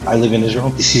I live in Israel.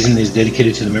 The season is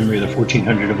dedicated to the memory of the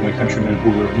 1,400 of my countrymen who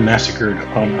were massacred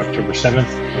on October 7th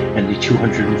and the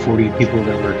 240 people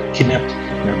that were kidnapped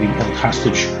and are being held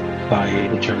hostage by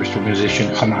the terrorist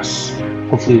organization Hamas.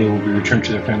 Hopefully they will be returned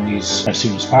to their families as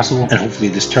soon as possible, and hopefully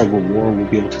this terrible war will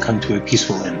be able to come to a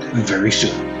peaceful end very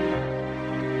soon.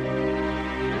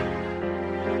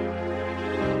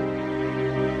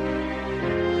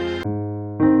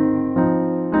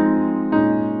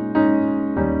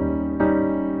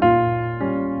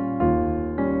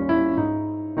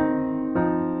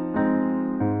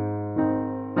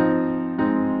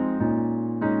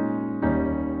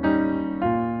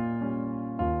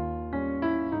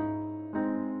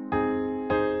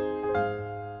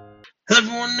 Hello,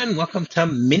 everyone, and welcome to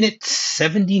minute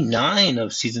 79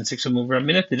 of season 6 of MovieRob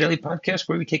Minute, the daily podcast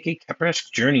where we take a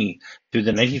Caperesque journey through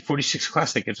the 1946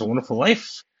 classic It's a Wonderful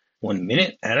Life, 1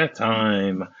 minute at a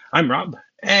time. I'm Rob,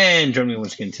 and joining me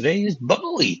once again today is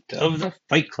Bubba Leet of the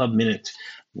Fight Club Minute.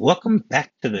 Welcome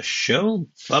back to the show,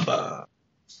 Bubba.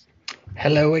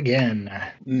 Hello again.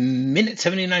 Minute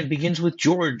 79 begins with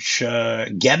George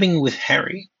gabbing with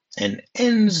Harry and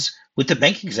ends with the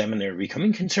bank examiner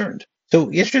becoming concerned. So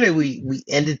yesterday we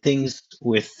ended things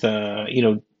with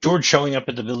George showing up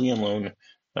at the Villian loan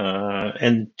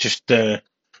and just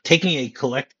taking a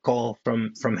collect call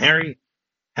from Harry,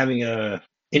 having a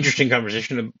interesting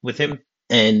conversation with him,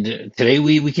 and today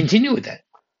we continue with that.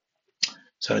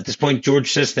 So at this point,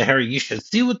 George says to Harry, "You should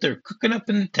see what they're cooking up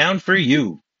in town for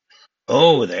you."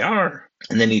 "Oh, they are."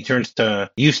 And then he turns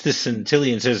to Eustace and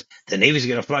Tilly and says, "The Navy's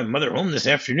going to fly Mother home this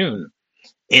afternoon."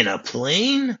 "In a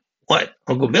plane? What,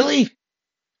 Uncle Billy?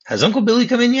 Has Uncle Billy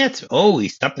come in yet?" "Oh, he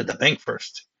stopped at the bank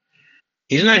first."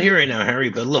 "He's not here right now,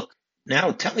 Harry, but look,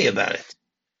 now tell me about it."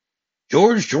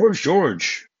 "George, George,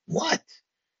 George." "What?"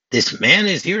 "This man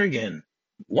is here again."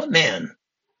 "What man?"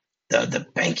 The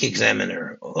bank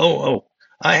examiner." Oh.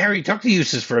 Harry, talk to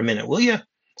Eustace for a minute, will you?"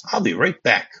 "I'll be right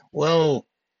back." "Well,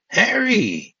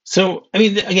 Harry." So, I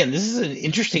mean, again, this is an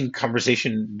interesting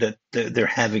conversation that they're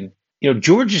having.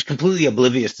 George is completely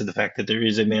oblivious to the fact that there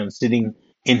is a man sitting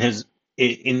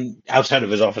in outside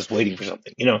of his office waiting for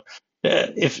something.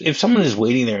 If someone is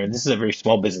waiting there, and this is a very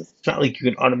small business, it's not like you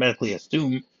can automatically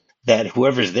assume that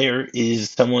whoever's there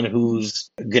is someone who's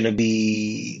going to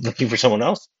be looking for someone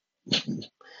else.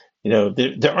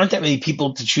 There aren't that many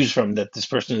people to choose from that this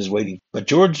person is waiting. But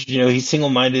George, he's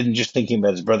single-minded and just thinking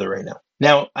about his brother right now.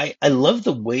 Now, I love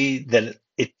the way that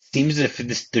it seems as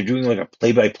if they're doing like a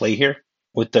play-by-play here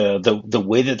with the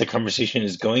way that the conversation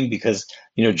is going, because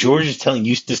George is telling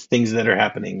Eustace things that are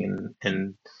happening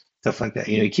and stuff like that.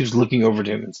 He keeps looking over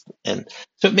to him, and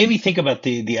so it made me think about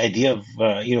the idea of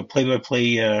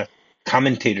play-by-play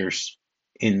commentators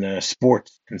in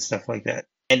sports and stuff like that.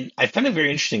 And I find it very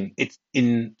interesting. It's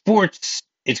in sports,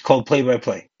 it's called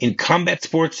play-by-play. In combat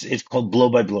sports, it's called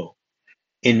blow-by-blow.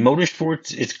 In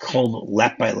motorsports, it's called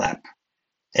lap-by-lap.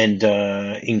 And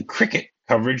in cricket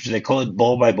coverage, they call it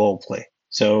ball-by-ball play.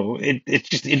 So it's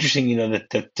just interesting, that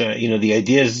the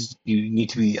idea is you need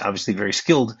to be obviously very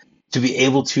skilled to be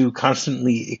able to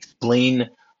constantly explain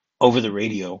over the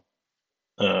radio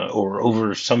or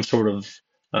over some sort of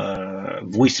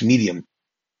voice medium,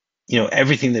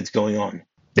 everything that's going on.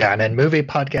 Yeah, and in movie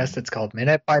podcast, it's called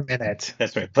Minute by Minute.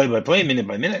 That's right, play by play, minute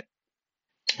by minute.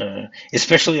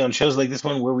 Especially on shows like this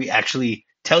one where we actually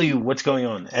tell you what's going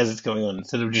on as it's going on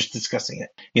instead of just discussing it.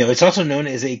 It's also known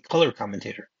as a color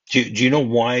commentator. Do you know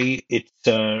why it's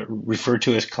referred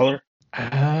to as color?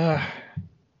 No,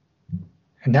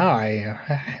 I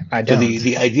So don't.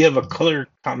 the idea of a color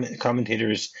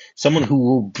commentator is someone who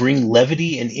will bring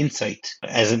levity and insight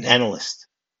as an analyst.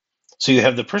 So you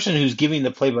have the person who's giving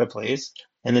the play-by-plays,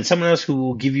 and then someone else who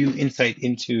will give you insight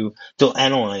they'll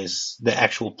analyze the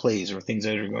actual plays or things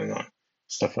that are going on,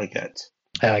 stuff like that.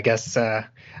 I guess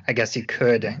you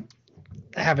could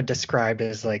have it described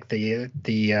as like the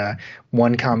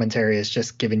one commentary is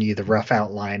just giving you the rough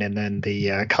outline, and then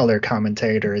the color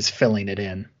commentator is filling it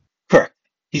in. Correct.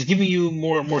 He's giving you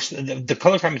more. The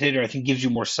color commentator, I think, gives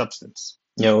you more substance.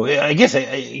 I guess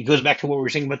it goes back to what we were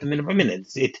saying about the minute by minute.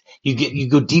 You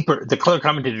go deeper. The color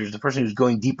commentator is the person who's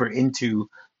going deeper into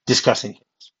discussing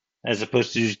things, as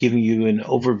opposed to just giving you an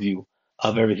overview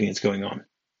of everything that's going on.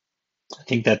 I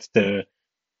think that's the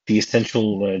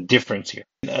essential difference here.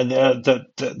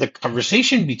 The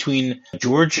conversation between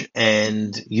George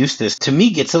and Eustace to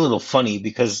me gets a little funny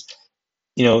because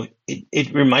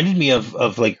it reminded me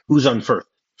of like who's on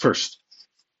first.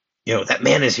 That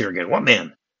man is here again. What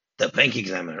man? The bank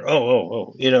examiner.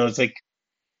 Oh. It's like,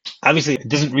 obviously it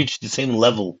doesn't reach the same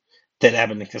level that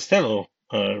Abbott and Costello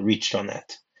reached on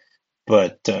that.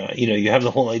 But, you have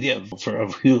the whole idea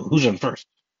of who's on first.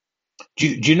 Do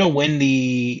you know when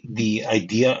the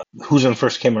idea Who's on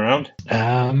First came around?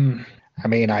 Um, I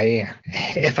mean,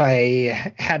 if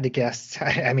I had to guess,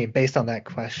 I mean, based on that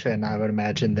question, I would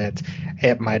imagine that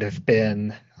it might have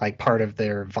been like part of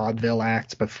their vaudeville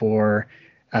act before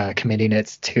committing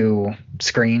it to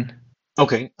screen.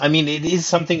 Okay, I mean it is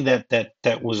something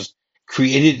that was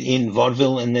created in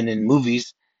vaudeville and then in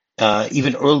movies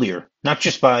even earlier, not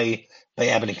just by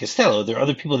Abbott and Costello. There are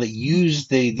other people that use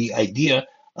the idea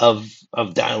of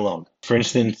dialogue. For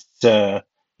instance,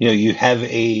 you have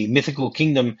a mythical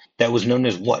kingdom that was known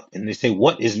as what, and they say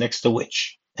what is next to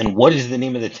which, and what is the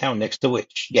name of the town next to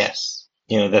which? Yes,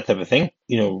 that type of thing.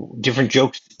 Different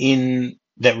jokes in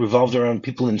that revolved around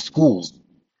people in schools,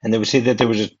 and they would say that there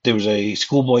was a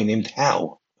schoolboy named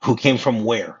Hal who came from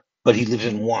where, but he lives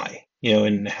in Y.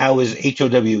 And Hal is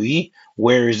HOWE,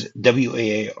 where is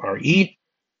WAARE,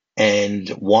 and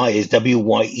Y is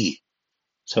WYE.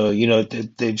 So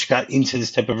they just got into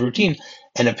this type of routine,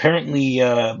 and apparently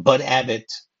Bud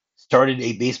Abbott started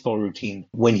a baseball routine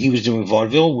when he was doing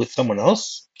vaudeville with someone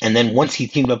else, and then once he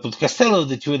teamed up with Costello,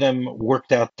 the two of them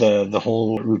worked out the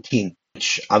whole routine,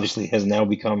 which obviously has now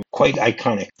become quite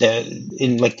iconic.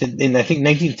 In I think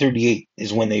 1938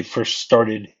 is when they first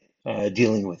started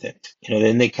dealing with it.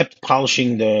 Then they kept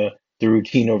polishing the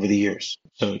routine over the years.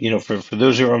 So for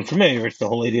those who are unfamiliar, it's the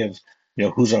whole idea of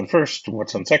who's on first,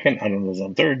 what's on second, I don't know who's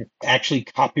on third. Actually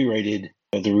copyrighted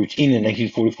the routine in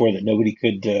 1944 that nobody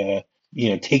could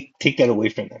take that away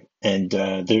from them. And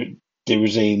there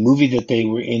was a movie that they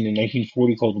were in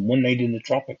 1940 called One Night in the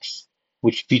Tropics,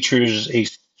 which features a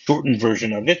shortened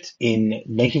version of it. In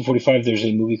 1945, there's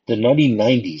a movie, The Naughty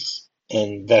Nineties,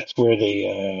 and that's where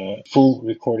they full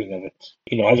recording of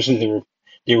it. Obviously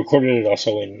they recorded it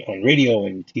also on radio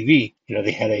and TV.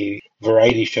 They had a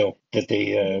variety show that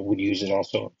they would use it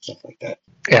also, stuff like that.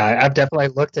 Yeah, I've definitely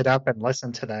looked it up and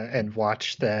listened to that and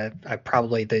watched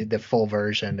probably the full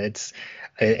version.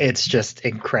 It's just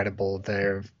incredible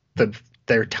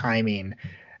their timing,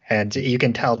 and you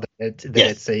can tell that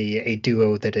Yes, it's a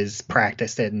duo that has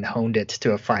practiced it and honed it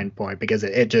to a fine point because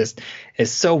it just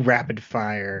is so rapid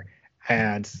fire,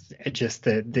 and it just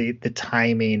the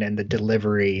timing and the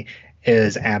delivery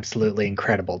is absolutely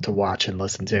incredible to watch and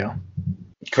listen to.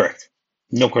 correct.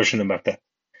 No question about that.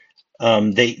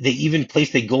 They even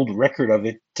placed a gold record of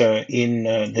it in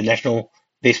the National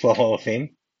Baseball Hall of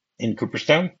Fame in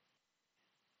Cooperstown,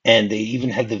 and they even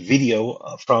had the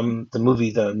video from the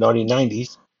movie The Naughty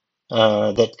Nineties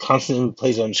that constantly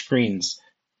plays on screens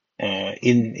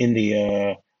in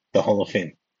the Hall of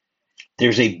Fame.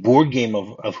 There's a board game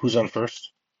of Who's on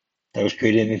First that was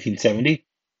created in 1970.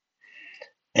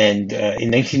 And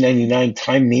in 1999,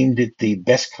 Time named it the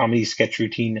best comedy sketch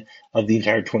routine of the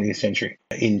entire 20th century.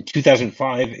 In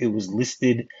 2005, it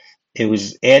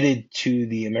was added to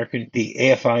the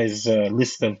AFI's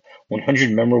list of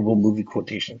 100 memorable movie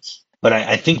quotations. But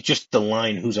I think just the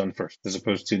line "Who's on first" as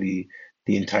opposed to the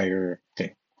entire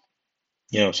thing.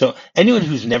 So anyone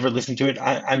who's never listened to it,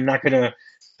 I'm not gonna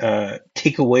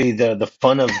take away the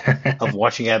fun of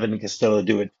watching Abbott and Costello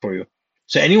do it for you.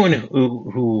 So anyone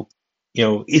who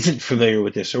isn't familiar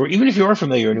with this, or even if you are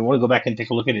familiar and you want to go back and take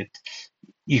a look at it,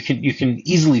 you can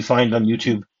easily find on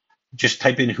YouTube. Just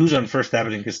type in "Who's on First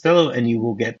Abbott and Costello" and you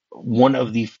will get one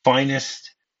of the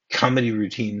finest comedy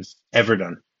routines ever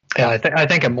done. Yeah, I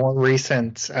think a more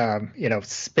recent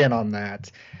spin on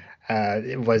that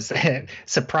it was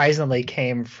surprisingly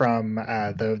came from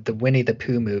the Winnie the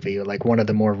Pooh movie, like one of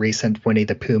the more recent Winnie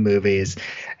the Pooh movies,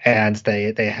 and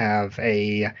they have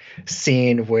a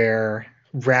scene where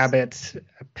Rabbit,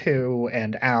 Pooh,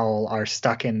 and Owl are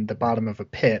stuck in the bottom of a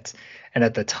pit, and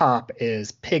at the top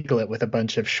is Piglet with a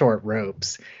bunch of short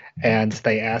ropes. And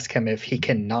they ask him if he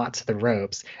can knot the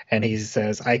ropes, and he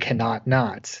says, "I cannot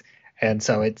knot." And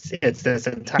so it's this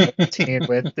entire routine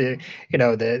with the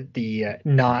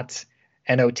not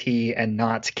NOT and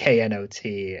not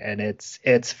KNOT, and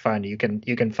it's fun. You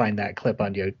can find that clip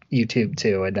on YouTube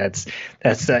too, and that's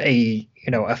a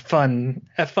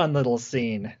fun little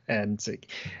scene, and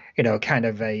kind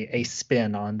of a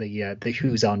spin on the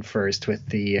Who's on First with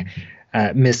the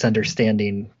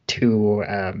misunderstanding two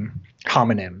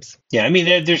homonyms. Yeah, I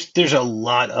mean there's a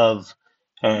lot of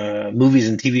movies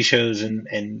and TV shows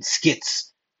and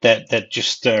skits that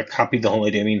just copied the whole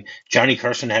idea. I mean, Johnny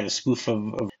Carson had a spoof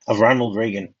of Ronald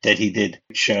Reagan that he did,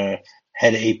 which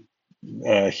had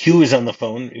Hugh is on the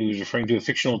phone. He was referring to a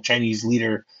fictional Chinese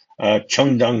leader,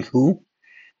 Chung Dong-hu,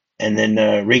 and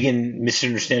then Reagan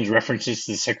misunderstands references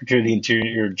to the Secretary of the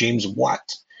Interior, James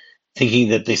Watt, thinking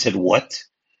that they said what.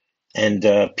 And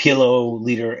PLO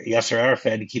leader Yasser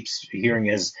Arafat keeps hearing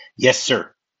as "Yes,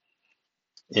 sir."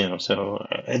 So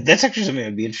that's actually something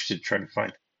I'd be interested to try to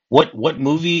find. What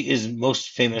movie is most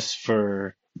famous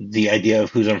for the idea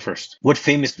of who's on first? What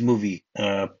famous movie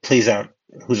plays out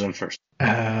who's on first?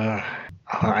 Uh,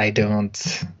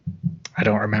 I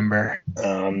don't remember.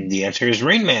 The answer is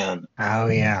Rain Man. Oh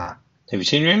yeah, Have you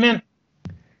seen Rain Man?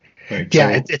 Right.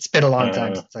 yeah. So, It's been a long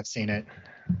time uh, since I've seen it.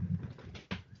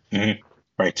 mhm.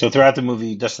 Right. So throughout the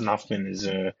movie, Dustin Hoffman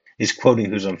is quoting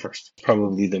who's on first.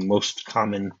 Probably the most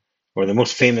common or the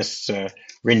most famous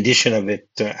rendition of it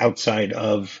outside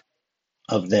of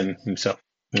them himself.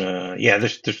 Yeah,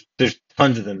 there's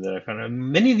tons of them that I found.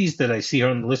 Many of these that I see here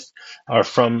on the list are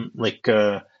from like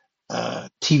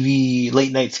TV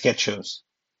late night sketch shows.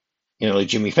 Like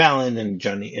Jimmy Fallon and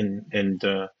Johnny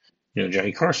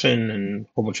Carson and a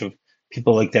whole bunch of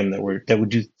people like them that would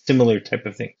do similar type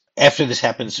of things. After this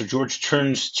happens, so George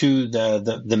turns to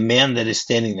the man that is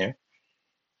standing there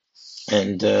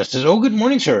and says, "Oh, good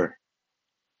morning, sir."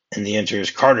 And the answer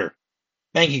is Carter,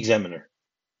 bank examiner,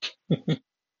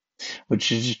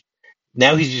 which is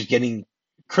now he's just getting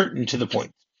curt and to the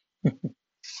point.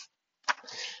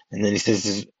 And then he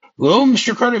says, "Well,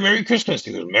 Mr. Carter, Merry Christmas."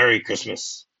 He goes, "Merry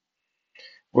Christmas.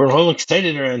 We're all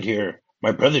excited around here.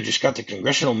 My brother just got the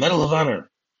Congressional Medal of Honor.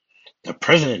 The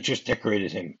president just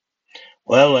decorated him.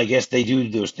 Well, I guess they do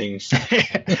those things."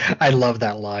 I love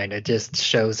that line. It just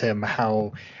shows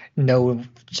how no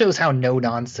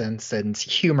nonsense and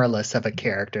humorless of a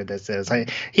character this is.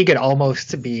 He could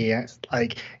almost be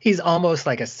like he's almost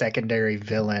like a secondary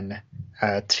villain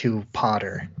to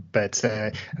Potter, but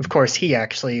of course he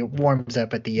actually warms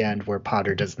up at the end where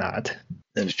Potter does not.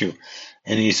 That is true.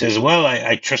 And he says, "Well,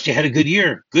 I trust you had a good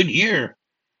year. Good year.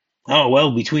 Oh,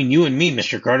 well, between you and me,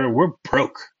 Mr. Carter, we're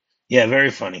broke." Yeah,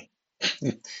 very funny.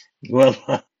 Well,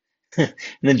 and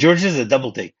then George does a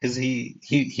double take because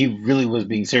he really was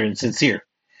being sincere.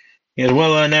 He goes,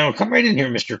 "Well, now come right in here,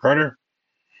 Mr. Carter.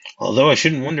 Although I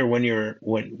shouldn't wonder when you're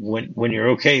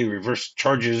okay. Reverse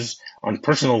charges on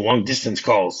personal long distance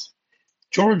calls.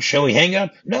 George, shall we hang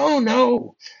up?" "No,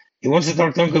 no. He wants to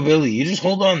talk to Uncle Billy. You just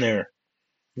hold on there.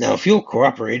 Now, if you'll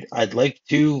cooperate, I'd like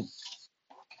to."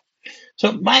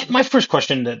 So my first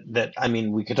question that I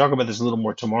mean, we could talk about this a little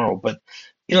more tomorrow, but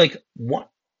like what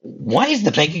why is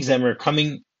the bank examiner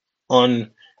coming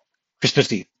on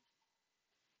Christmas Eve?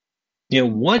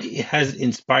 What has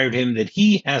inspired him that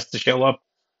he has to show up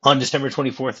on December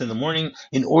 24th in the morning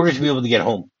in order to be able to get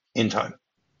home in time?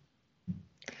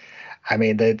 I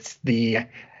mean, that's the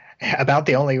about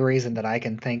the only reason that I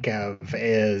can think of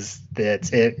is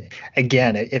that it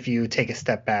again, if you take a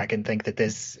step back and think that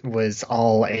this was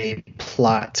all a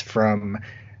plot from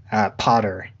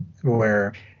Potter,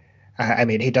 where I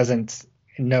mean, he doesn't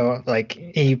know, like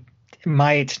he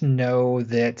might know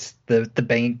that the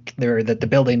bank or that the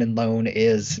building and loan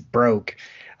is broke.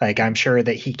 Like I'm sure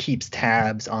that he keeps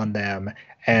tabs on them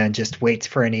and just waits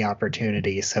for any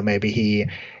opportunity. So maybe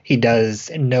he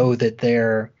does know that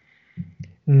they're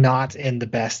not in the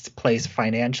best place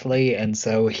financially, and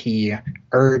so he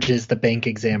urges the bank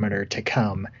examiner to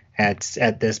come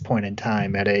at this point in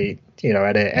time at a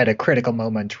at a critical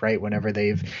moment, right whenever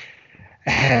they've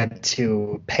had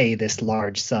to pay this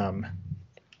large sum.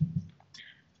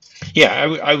 Yeah,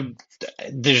 I would.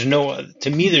 There's no to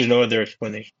me. There's no other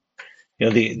explanation.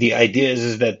 The idea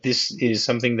is that this is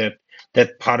something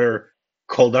that Potter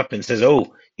called up and says,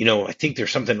 "Oh, I think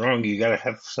there's something wrong. You got to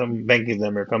have some bank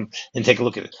examiner come and take a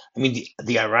look at it." I mean,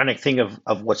 the ironic thing of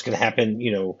what's going to happen,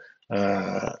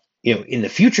 in the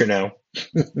future now,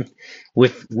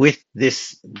 with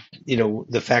this,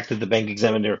 the fact that the bank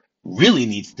examiner really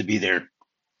needs to be there,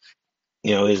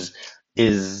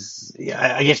 is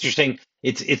yeah, I guess you're saying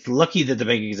it's lucky that the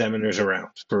bank examiner is around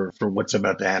for what's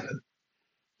about to happen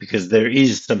because there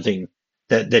is something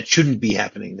that shouldn't be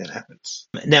happening that happens.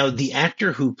 Now, the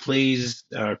actor who plays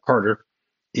Carter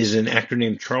is an actor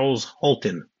named Charles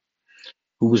Halton,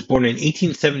 who was born in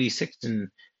 1876 and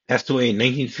passed away in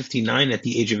 1959 at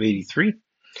the age of 83.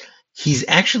 He's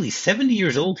actually 70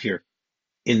 years old here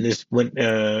in this when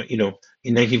in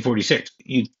 1946.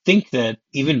 You'd think that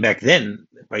even back then,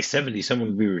 by 70, someone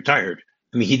would be retired.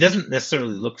 I mean, he doesn't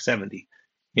necessarily look 70.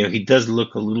 He does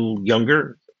look a little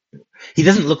younger. He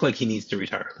doesn't look like he needs to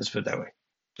retire. Let's put it that way.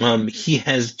 He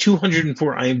has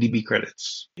 204 IMDb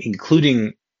credits,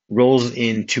 including roles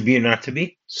in To Be or Not to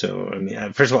Be. So, I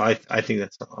mean, first of all, I think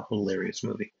that's a hilarious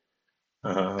movie.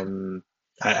 Um,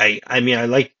 I mean, I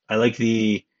like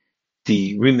the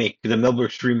remake, the Mel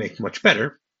Brooks remake, much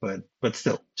better, but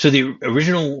still. So the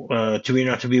original To Be or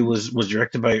Not to Be was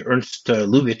directed by Ernst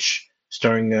Lubitsch,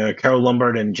 starring Carol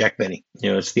Lombard and Jack Benny.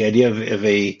 It's the idea of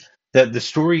a that the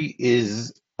story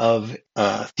is of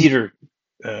a theater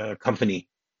company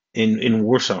in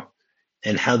Warsaw,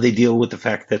 and how they deal with the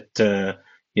fact that the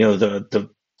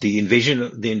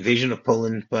invasion of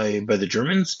Poland by the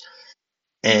Germans,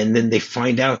 and then they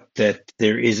find out that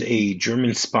there is a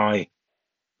German spy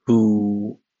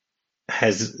who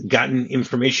has gotten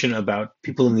information about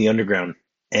people in the underground,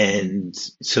 and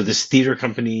so this theater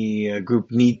company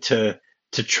group need to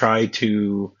try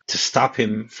to stop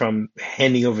him from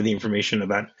handing over the information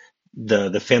about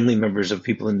the family members of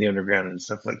people in the underground and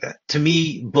stuff like that. To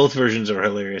me, both versions are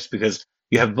hilarious because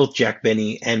you have both Jack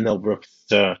Benny and Mel Brooks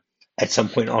at some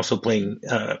point also playing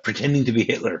pretending to be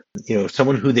Hitler.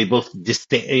 Someone who they both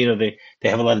disdain. They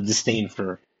have a lot of disdain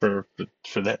for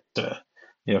that.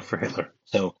 For Hitler.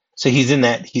 So he's in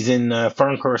that. He's in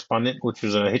Foreign Correspondent, which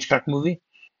was a Hitchcock movie.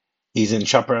 He's in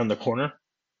Shop Around the Corner,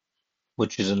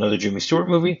 which is another Jimmy Stewart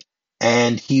movie,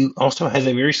 and he also has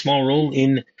a very small role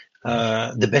in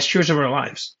The Best Years of Our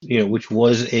Lives, which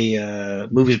was a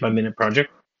movies by minute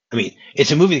project. I mean,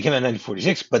 it's a movie that came out in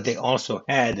 1946, but they also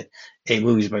had a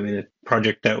movies by minute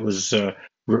project that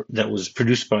was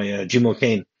produced by Jim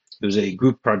O'Kane. It was a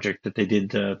group project that they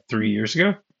did 3 years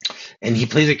ago, and he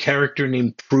plays a character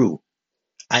named Prue.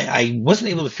 I wasn't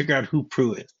able to figure out who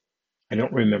Prue is. I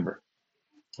don't remember.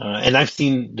 And I've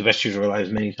seen The Best Years of Our Lives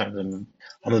many times.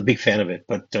 I'm a big fan of it,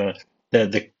 but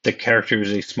the character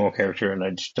is a small character, and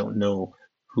I just don't know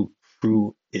who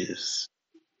Prue is.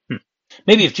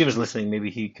 Maybe if Jim is listening,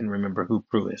 maybe he can remember who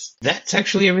Prue is. That's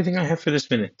actually everything I have for this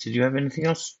minute. Did you have anything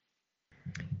else?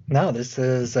 No, this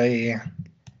is a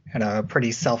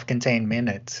pretty self-contained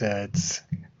minute. It's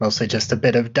mostly just a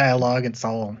bit of dialogue. It's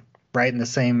all right in the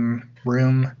same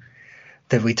room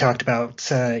that we talked about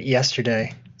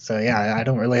yesterday. So yeah, I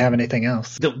don't really have anything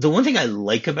else. The one thing I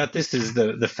like about this is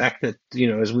the fact that,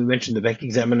 as we mentioned, the bank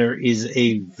examiner is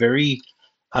a very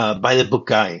by the book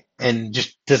guy, and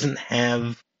just doesn't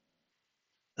have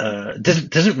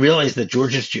doesn't realize that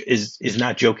George is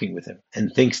not joking with him,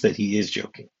 and thinks that he is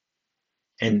joking,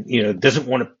 and doesn't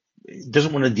want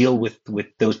to deal with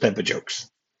those type of jokes.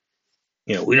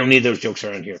 We don't need those jokes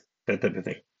around here, that type of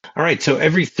thing. All right, so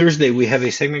every Thursday we have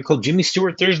a segment called Jimmy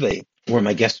Stewart Thursday, where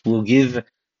my guests will give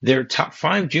their top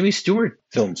 5 Jimmy Stewart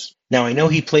films. Now, I know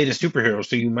he played a superhero,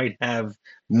 so you might have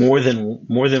more than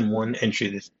one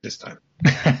entry this time.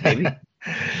 Maybe.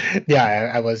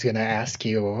 Yeah, I was going to ask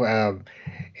you,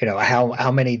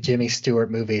 how many Jimmy Stewart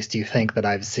movies do you think that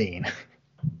I've seen?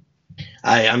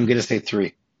 I'm going to say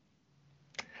 3.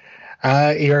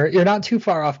 You're not too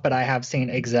far off, but I have seen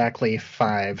exactly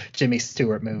 5 Jimmy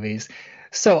Stewart movies,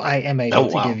 so I am able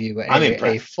to give you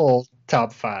a full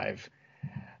top 5.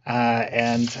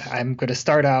 And I'm going to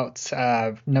start out.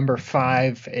 Number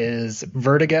 5 is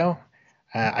Vertigo.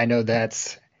 I know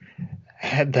that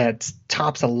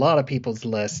tops a lot of people's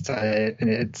lists.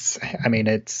 It's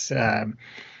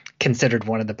considered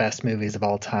one of the best movies of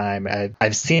all time.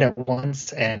 I've seen it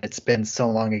once, and it's been so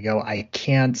long ago I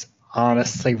can't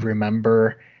honestly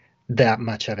remember that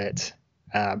much of it.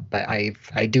 But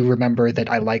I do remember that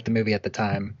I liked the movie at the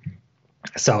time.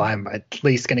 So I'm at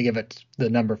least going to give it the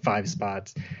number 5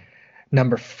 spots.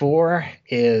 Number 4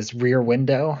 is Rear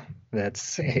Window.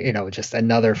 That's, just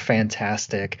another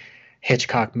fantastic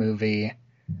Hitchcock movie.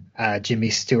 Jimmy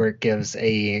Stewart gives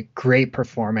a great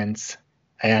performance,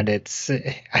 and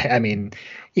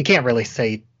you can't really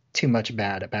say too much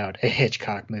bad about a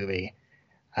Hitchcock movie.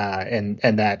 And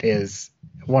that is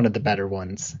one of the better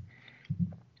ones.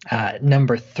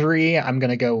 Number 3, I'm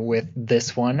going to go with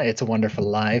this one. It's a Wonderful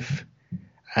Life.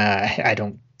 I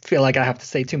don't feel like I have to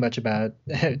say too much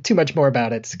more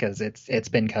about it because it's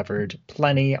been covered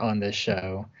plenty on this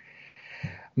show.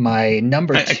 My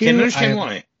number 2. I can understand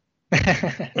why.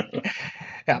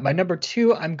 Yeah, my number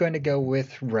 2, I'm going to go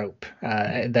with Rope.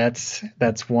 That's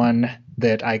one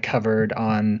that I covered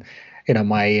on,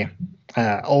 my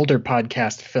older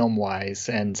podcast, Filmwise,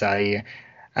 and I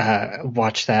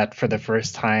watched that for the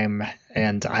first time,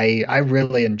 and I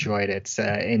really enjoyed it.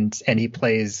 And he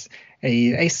plays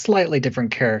a slightly different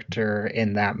character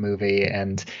in that movie,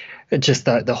 and just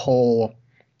the whole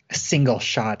single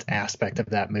shot aspect of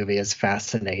that movie is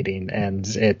fascinating, and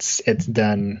it's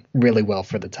done really well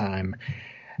for the time.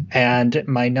 And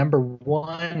my number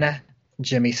 1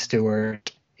 Jimmy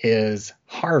Stewart is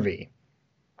Harvey.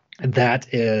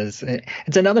 It's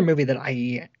another movie that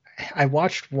I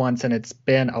watched once, and it's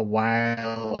been a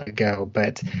while ago,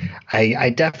 but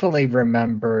I definitely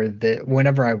remember that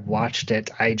whenever I watched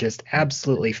it, I just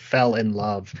absolutely fell in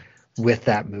love with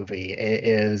that movie. It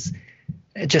is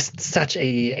just such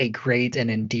a great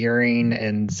and endearing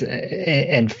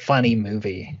and funny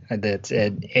movie that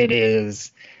it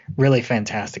is really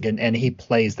fantastic, and he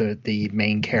plays the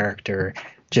main character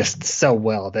just so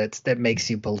well that makes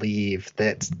you believe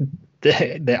that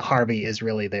Harvey is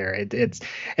really there. It's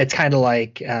kind of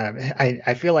like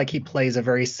I feel like he plays a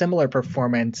very similar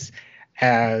performance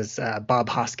as Bob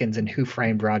Hoskins in Who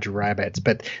Framed Roger Rabbit,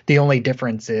 but the only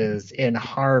difference is in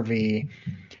Harvey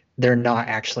they're not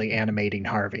actually animating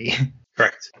Harvey.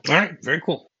 Correct. All right. Very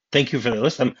cool. Thank you for the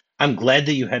list. I'm glad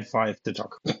that you had 5 to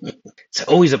talk. It's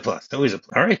always a plus. Always a plus.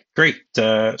 All right. Great.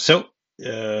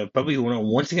 Bubba, you want to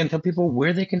once again tell people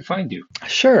where they can find you?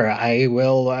 Sure, I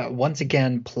will once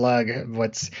again plug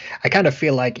what's I kind of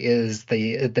feel like is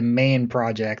the main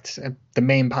project, the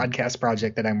main podcast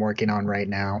project that I'm working on right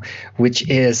now, which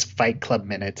is Fight Club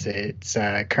Minutes. It's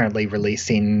currently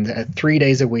releasing 3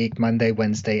 days a week, Monday,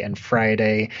 Wednesday, and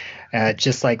Friday.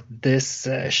 Just like this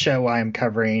show, I'm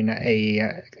covering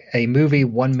a movie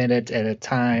 1 minute at a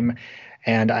time,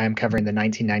 and I'm covering the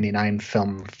 1999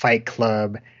 film Fight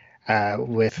Club.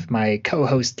 With my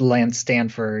co-host Lance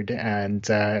Stanford, and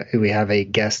we have a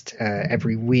guest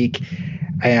every week.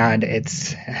 And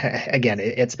it's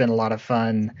it's been a lot of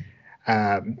fun,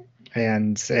 and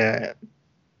I'm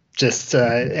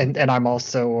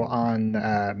also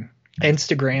on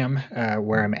Instagram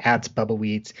where I'm at Bubba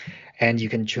Wheat, and you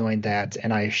can join that.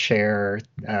 And I share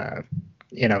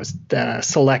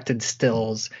selected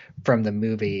stills from the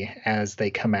movie as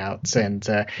they come out, and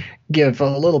give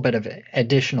a little bit of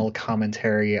additional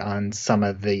commentary on some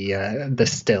of the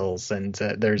stills. And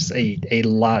there's a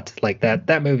lot like that.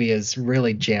 That movie is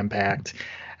really jam packed.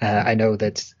 I know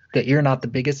that you're not the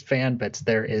biggest fan, but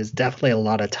there is definitely a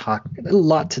lot to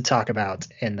talk about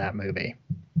in that movie.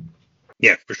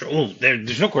 Yeah, for sure. Well,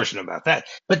 there's no question about that.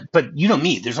 But you know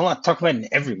me, there's a lot to talk about in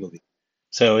every movie,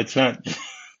 so it's not.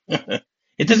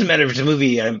 It doesn't matter if it's a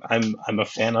movie I'm a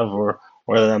fan of or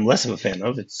that I'm less of a fan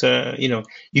of. It's you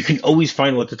can always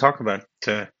find what to talk about,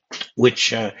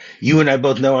 which you and I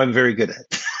both know I'm very good at,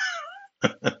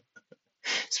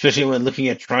 especially when looking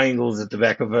at triangles at the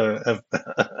back of a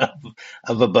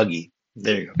buggy.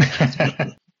 There you go.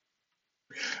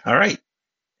 All right,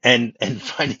 and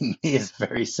finding me is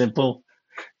very simple.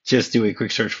 Just do a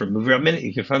quick search for MovieRob Minute.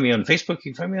 You can find me on Facebook,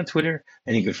 you can find me on Twitter,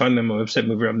 and you can find me on my website,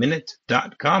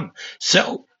 MovieRobMinute.com.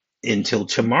 So, until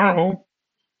tomorrow,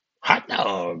 hot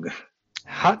dog.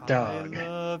 Hot dog. I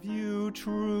love you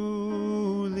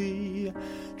truly,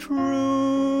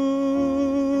 truly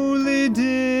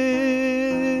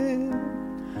dear.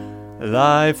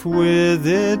 Life with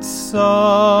its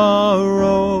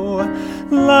sorrow,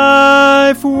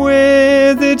 life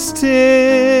with its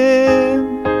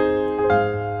tears.